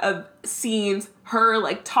background of scenes, her,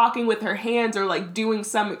 like, talking with her hands or, like, doing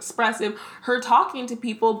some expressive, her talking to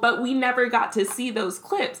people, but we never got to see those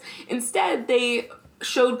clips. Instead, they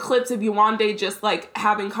showed clips of Yewande just, like,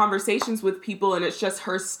 having conversations with people, and it's just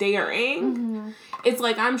her staring. Mm-hmm. It's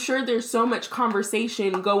like, I'm sure there's so much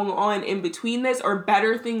conversation going on in between this, or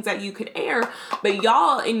better things that you could air, but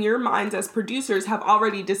y'all, in your minds as producers, have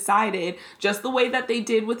already decided, just the way that they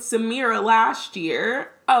did with Samira last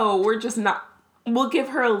year, we'll give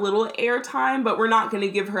her a little airtime, but we're not going to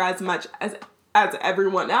give her as much as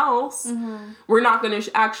everyone else. Mm-hmm. We're not going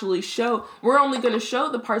to actually show, we're only going to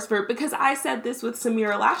show the parts for, because I said this with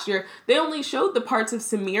Samira last year, they only showed the parts of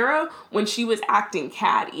Samira when she was acting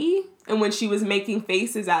catty, and when she was making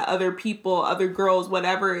faces at other people, other girls,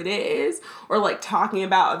 whatever it is, or, like, talking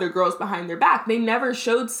about other girls behind their back. They never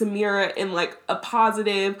showed Samira in, like, a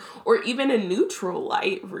positive or even a neutral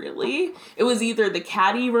light, really. It was either the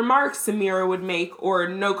catty remarks Samira would make, or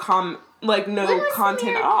no content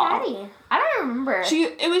at all. Catty? I don't remember.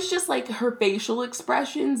 It was just, like, her facial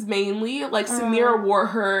expressions mainly. Like, Samira wore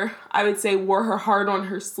her heart on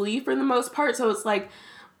her sleeve for the most part. So it's like,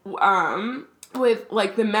 with,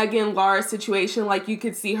 like, the Megan Lara situation, like, you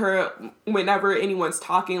could see her whenever anyone's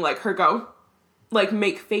talking, like, her go, like,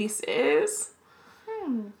 make faces.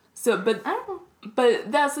 So, but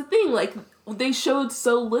that's the thing, like, they showed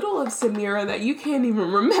so little of Samira that you can't even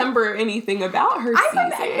remember anything about her season.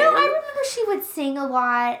 I remember she would sing a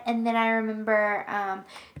lot, and then I remember,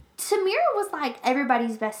 Samira was, like,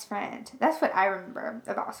 everybody's best friend. That's what I remember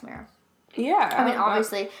about Samira. Yeah. I mean,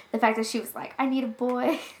 obviously, the fact that she was like, I need a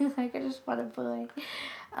boy. Like, I just want a boy.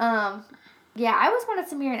 Yeah, I always wanted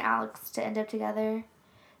Samira and Alex to end up together.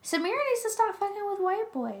 Samira needs to stop fucking with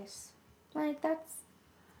white boys. Like, that's...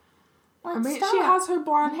 I mean, she has her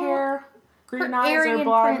blonde hair, green eyes, or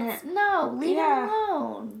blonde hair. No, leave it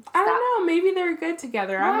alone. Stop. I don't know. Maybe they're good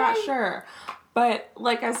together. Why? I'm not sure. But,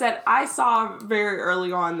 like I said, I saw very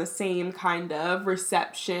early on the same kind of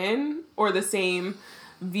reception, or the same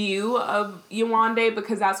view of Yewande,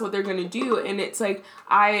 because that's what they're going to do. And it's like,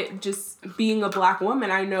 being a black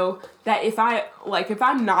woman, I know that if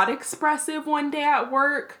I'm not expressive one day at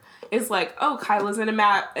work, it's like, oh, Kyla's in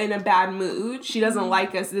a bad mood. She doesn't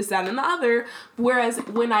like us, this, that, and the other. Whereas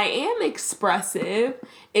when I am expressive,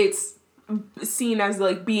 it's seen as,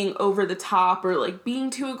 like, being over the top, or, like,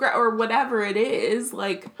 being too aggressive, or whatever it is.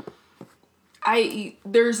 Like,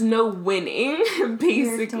 there's no winning, basically.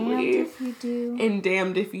 You're damned if you do. And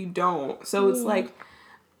damned if you don't. So it's like,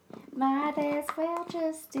 might as well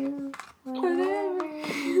just do whatever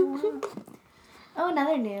you want. Oh,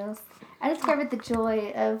 another news. I discovered the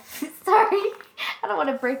joy of... Sorry. I don't want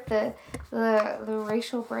to break the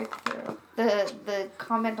racial breakthrough. The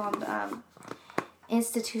comment on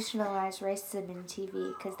institutionalized racism in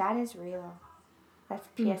TV, because that is real. That's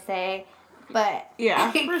PSA. But...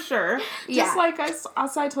 Yeah, for sure. Just like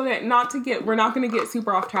I told it, we're not going to get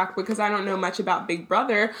super off track, because I don't know much about Big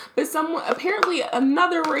Brother, but apparently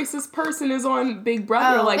another racist person is on Big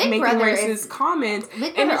Brother, making racist comments.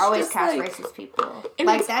 Big Brother always casts racist people. And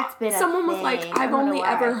like, that's been someone was like, I've only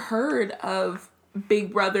ever heard of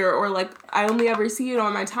Big Brother, or, like, I only ever see it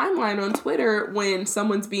on my timeline on Twitter when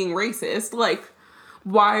someone's being racist. Like,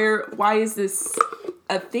 why is this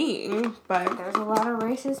a thing? But there's a lot of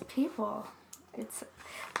racist people.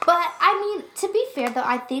 But I mean, to be fair though,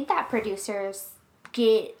 I think that producers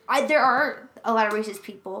there are a lot of racist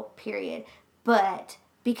people, period. But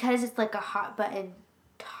because it's like a hot button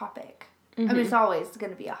topic, I mean, it's always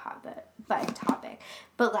going to be a hot button topic.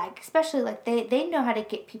 But, like, especially, like, they know how to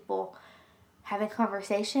get people having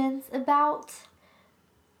conversations about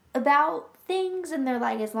things, and they're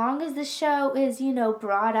like, as long as the show is,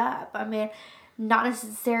 brought up. I mean, not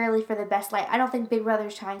necessarily for the best light. I don't think Big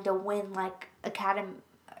Brother's trying to win, like, Academy.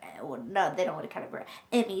 Well, no, they don't win Academy.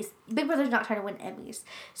 Emmys. Big Brother's not trying to win Emmys.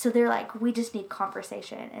 So they're like, we just need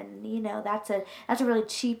conversation, and that's a really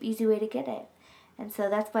cheap, easy way to get it. And so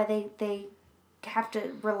that's why they have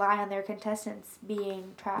to rely on their contestants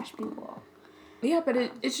being trash people. Yeah, but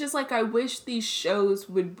it's just like, I wish these shows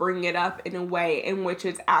would bring it up in a way in which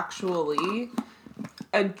it's actually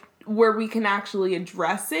where we can actually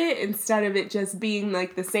address it, instead of it just being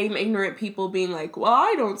like the same ignorant people being like, well,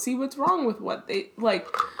 I don't see what's wrong with what they like.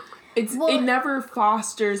 It never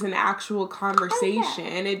fosters an actual conversation.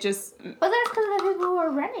 Oh, yeah. It just... But that's because of the people who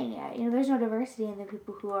are running it. There's no diversity in the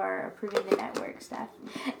people who are approving the network stuff.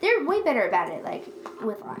 They're way better about it, like,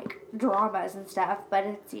 with, like, dramas and stuff. But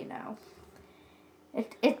it's,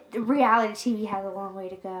 reality TV has a long way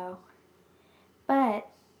to go. But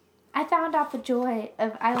I found out the joy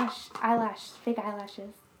of fake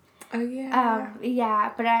eyelashes. Oh, yeah.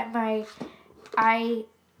 Yeah, but I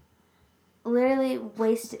literally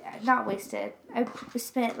I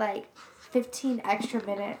spent like 15 extra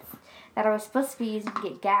minutes that I was supposed to be using to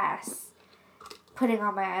get gas putting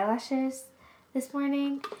on my eyelashes this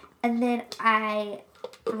morning, and then I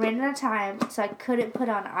ran out of time, so I couldn't put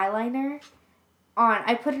on eyeliner.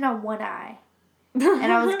 I put it on one eye.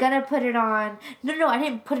 And I was gonna put it on. No, I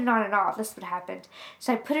didn't put it on at all. This is what happened.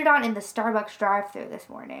 So I put it on in the Starbucks drive-thru this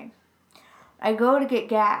morning. I go to get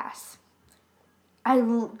gas. I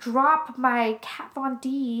drop my Kat Von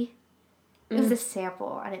D. It was a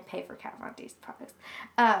sample. I didn't pay for Kat Von D's products.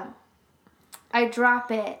 I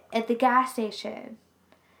drop it at the gas station.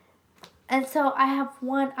 And so I have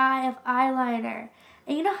one eye of eyeliner.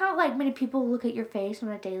 And you know how, like, many people look at your face on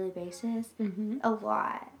a daily basis? Mm-hmm. A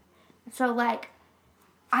lot. So, like,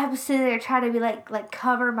 I was sitting there trying to be, like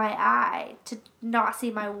cover my eye to not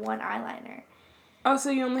see my one eyeliner. Oh, so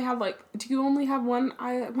you only have, do you only have one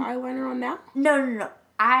eyeliner on now? No.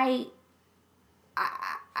 I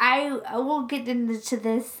will get into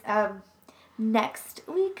this next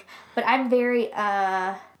week, but I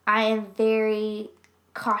am very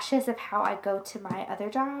cautious of how I go to my other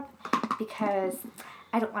job because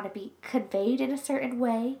I don't want to be conveyed in a certain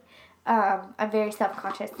way. I'm very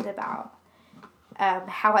self-conscious about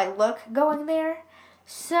how I look going there.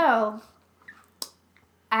 So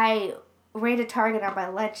I ran to Target on my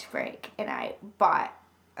lunch break and I bought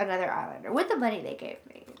another eyeliner with the money they gave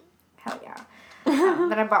me. Hell yeah.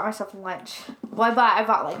 Then I bought myself lunch. Well, I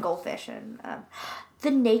bought like Goldfish and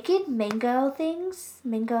the Naked mango things,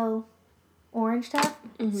 mango orange stuff.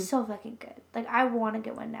 So fucking good. Like, I want to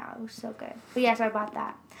get one now. It was so good. But yeah, so I bought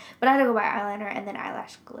that. But I had to go buy eyeliner and then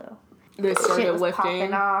eyelash glue. They started Shit was lifting.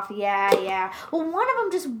 popping off. Yeah. Well, one of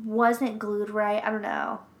them just wasn't glued right. I don't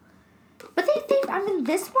know. But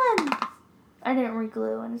this one, I didn't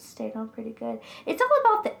re-glue and it stayed on pretty good. It's all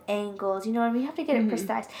about the angles, you know what I mean? You have to get it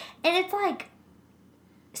precise. And it's like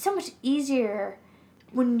so much easier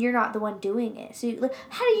when you're not the one doing it. So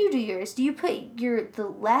how do you do yours? Do you put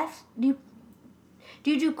the left, do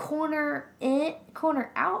you do corner in,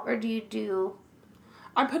 corner out, or do you do...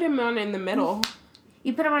 I put him on in the middle.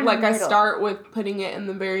 You put them on in the middle? Like, I start with putting it in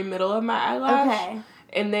the very middle of my eyelash. Okay.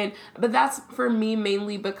 And then, but that's for me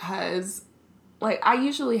mainly because, like, I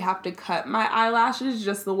usually have to cut my eyelashes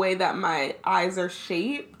just the way that my eyes are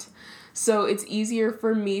shaped. So it's easier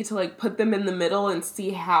for me to, like, put them in the middle and see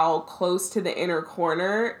how close to the inner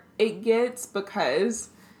corner it gets because,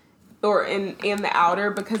 or in the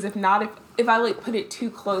outer, because if not, if I, like, put it too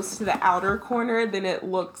close to the outer corner, then it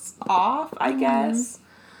looks off, I guess.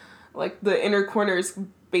 Like, the inner corner is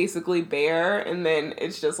basically bare, and then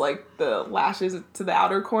it's just, like, the lashes to the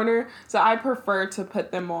outer corner. So I prefer to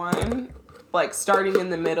put them on, like, starting in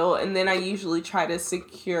the middle, and then I usually try to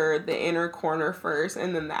secure the inner corner first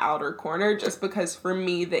and then the outer corner, just because for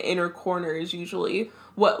me, the inner corner is usually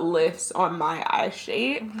what lifts on my eye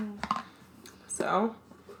shape. So...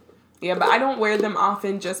 yeah, but I don't wear them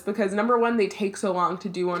often just because, number one, they take so long to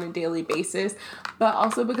do on a daily basis, but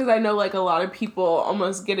also because I know, like, a lot of people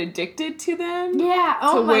almost get addicted to them. Yeah,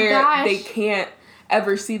 oh my gosh. They can't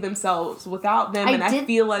ever see themselves without them, I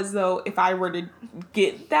feel as though if I were to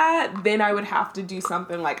get that, then I would have to do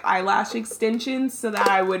something like eyelash extensions so that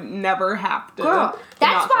I would never have to. Girl,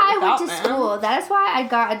 that's why I went to school. That is why I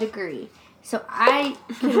got a degree. So I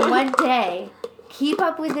can one day keep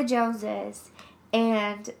up with the Joneses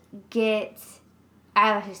and get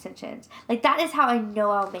eyelash extensions. Like, that is how I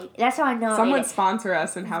know I'll make it. That's how I know Someone sponsor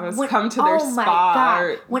us and have us come to their spa. Oh my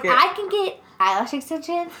God. When I can get eyelash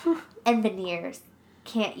extensions and veneers,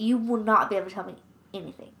 you will not be able to tell me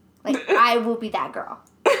anything. Like, I will be that girl.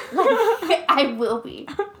 Like, I will be.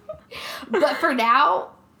 But for now,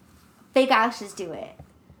 fake eyelashes do it.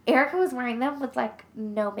 Erica was wearing them with, like,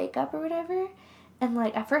 no makeup or whatever. And,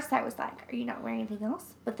 like, at first I was like, are you not wearing anything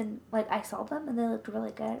else? But then, like, I saw them and they looked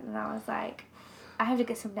really good. And I was like, I have to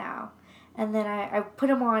get some now. And then I put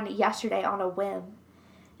them on yesterday on a whim.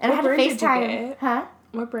 And What I had to brand did you FaceTime. get? Huh?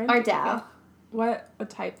 What brand? Ardell. What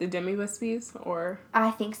type? The Demi Wispies or?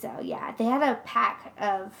 I think so, yeah. They had a pack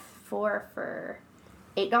of 4 for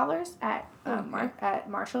 $8 at at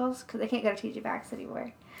Marshall's because they can't go to TJ Maxx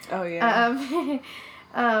anymore. Oh, yeah.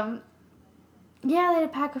 Yeah, they had a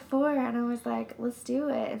pack of 4, and I was like, let's do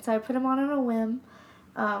it. And so I put them on a whim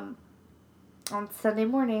on Sunday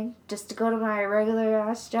morning just to go to my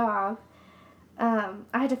regular-ass job. I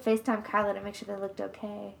had to FaceTime Kyla to make sure they looked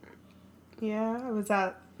okay. Yeah, was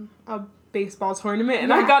that a baseball tournament,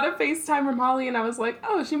 and I got a FaceTime from Holly, and I was like,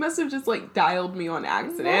 oh, she must have just, like, dialed me on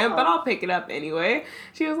accident, but I'll pick it up anyway.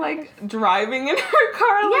 She was, like, driving in her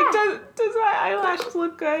car, like, does my eyelashes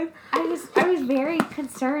look good? I was very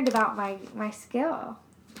concerned about my skill.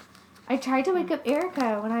 I tried to wake up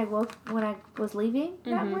Erica when I was leaving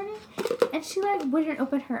that morning, and she, like, wouldn't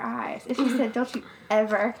open her eyes. And she said, don't you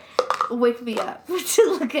ever wake me up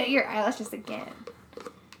to look at your eyelashes again.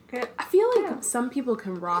 I feel like some people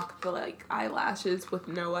can rock the, like, eyelashes with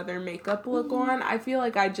no other makeup look on. I feel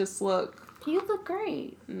like I just look... You look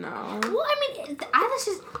great. No. Well, I mean, the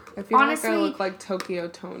eyelashes... I feel honestly, like I look like Tokyo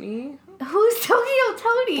Toni. Who's Tokyo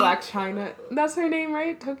Toni? Black China. That's her name,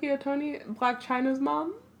 right? Tokyo Toni? Black China's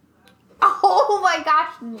mom? Oh my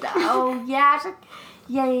gosh, no. Yeah.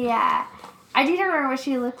 I didn't remember what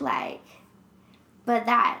she looked like. But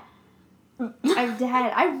that... I'm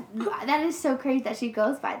dead. That is so crazy that she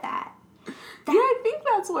goes by that. Yeah, I think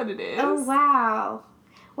that's what it is. Oh, wow.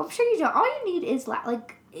 Well, I'm sure you don't. All you need is,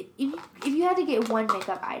 like, if you had to get one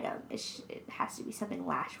makeup item, it has to be something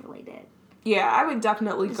lash related. Yeah, I would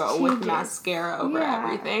definitely go with mascara over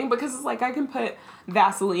everything, because it's like I can put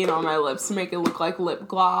Vaseline on my lips to make it look like lip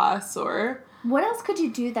gloss, or... What else could you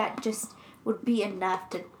do that just would be enough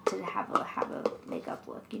to have a makeup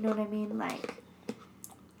look? You know what I mean? Like...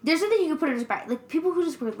 There's something you can put on your back. Like, people who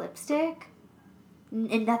just wear lipstick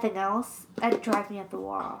and nothing else, that drives me up the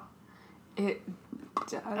wall. It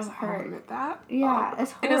does. I'll admit that. Yeah,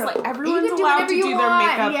 it's horrible. And it's like, everyone's allowed to do their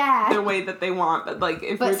makeup the way that they want. But, like,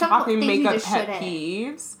 if we're talking makeup pet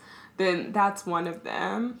peeves, then that's one of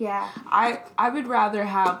them. Yeah. I would rather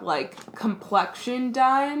have, like, complexion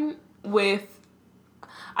done with...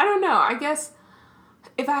 I don't know. I guess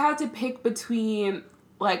if I had to pick between...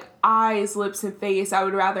 like, eyes, lips, and face, I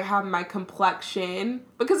would rather have my complexion.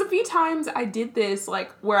 Because a few times I did this,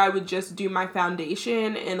 like, where I would just do my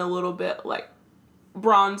foundation and a little bit, like,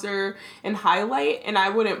 bronzer and highlight, and I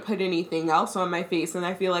wouldn't put anything else on my face, and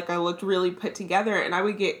I feel like I looked really put together, and I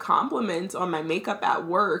would get compliments on my makeup at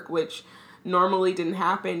work, which normally didn't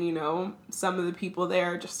happen, you know. Some of the people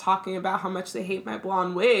there are just talking about how much they hate my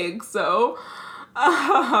blonde wig, so,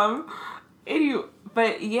 anyway...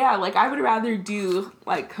 But yeah, like, I would rather do,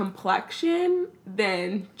 like, complexion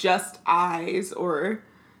than just eyes or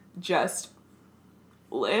just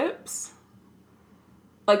lips.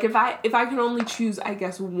 Like, if I can only choose, I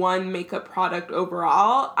guess, one makeup product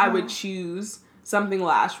overall, I would choose something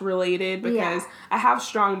lash related, because I have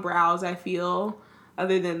strong brows, I feel,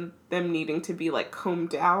 other than them needing to be, like,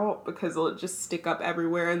 combed out, because it'll just stick up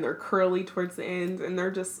everywhere, and they're curly towards the ends, and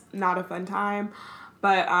they're just not a fun time.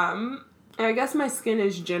 But, I guess my skin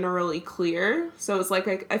is generally clear, so it's like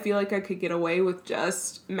I feel like I could get away with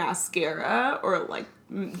just mascara, or, like,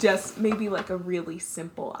 just maybe, like, a really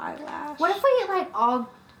simple eyelash. What if we, like, all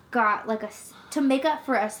got, like, to make up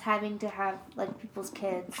for us having to have, like, people's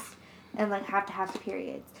kids and, like, have to have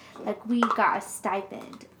periods, like, we got a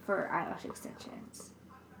stipend for eyelash extensions,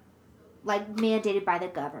 like, mandated by the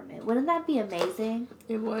government. Wouldn't that be amazing?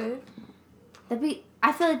 It would.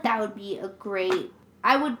 I feel like that would be a great...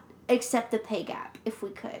 I would accept the pay gap if we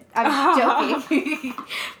could. I'm joking.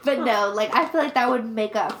 But no, like, I feel like that would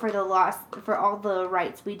make up for the loss, for all the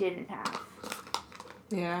rights we didn't have.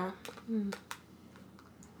 Yeah.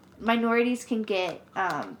 Minorities can get,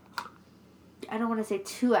 I don't want to say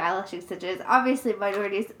 2 eyelash extensions. Obviously,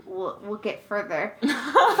 minorities will get further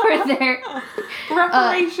for their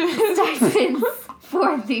reparations stipends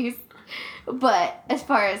for these. But as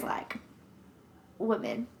far as, like,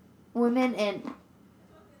 women,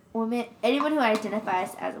 anyone who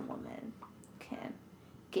identifies as a woman can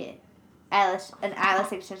get an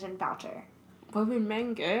eyelash extension voucher. What would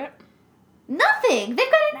men get? Nothing!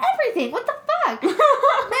 They've gotten everything! What the fuck?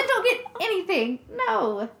 Men don't get anything.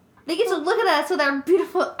 No. They get to look at us with our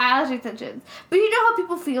beautiful eyelash extensions. But you know how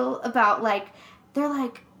people feel about, like, they're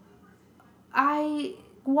like,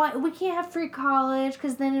 we can't have free college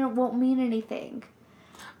because then it won't mean anything.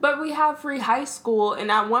 But we have free high school,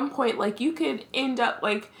 and at one point, like, you could end up,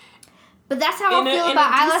 like... But that's how I feel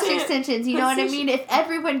about eyelash extensions, you know what I mean? If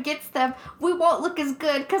everyone gets them, we won't look as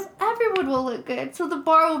good, because everyone will look good. So the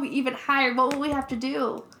bar will be even higher. What will we have to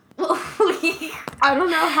do? I don't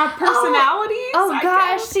know, have personalities? Oh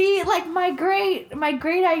gosh, see, like, my great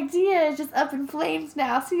idea is just up in flames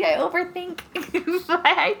now. See, I overthink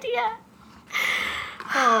my idea.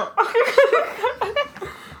 Oh.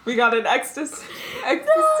 We got an existential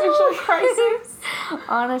crisis.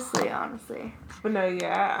 Honestly. But no,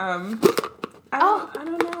 yeah, I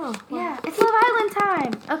don't know. Yeah, it's Love Island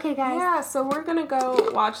time. Okay, guys. Yeah, so we're gonna go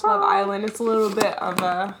watch Love Island. It's a little bit of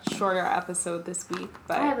a shorter episode this week,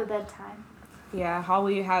 but... I have a bedtime. Yeah,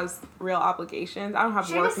 Holly has real obligations. I don't have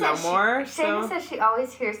work no said more. Shayna says she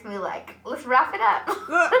always hears me like, let's wrap it up.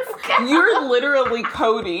 You're literally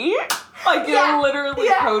Cody. Like, you're literally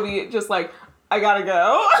Cody, just like, I gotta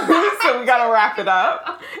go. So we gotta wrap it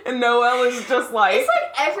up. And Noel is just like... It's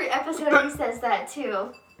like every episode he says that,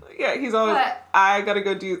 too. Yeah, he's always, I gotta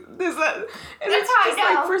go do this. And it's just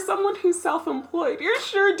like, for someone who's self-employed, you're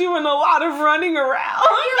sure doing a lot of running around.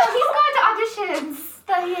 He's going to auditions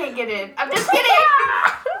that he ain't getting. I'm just kidding.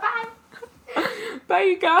 Bye. Bye,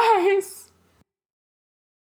 you guys.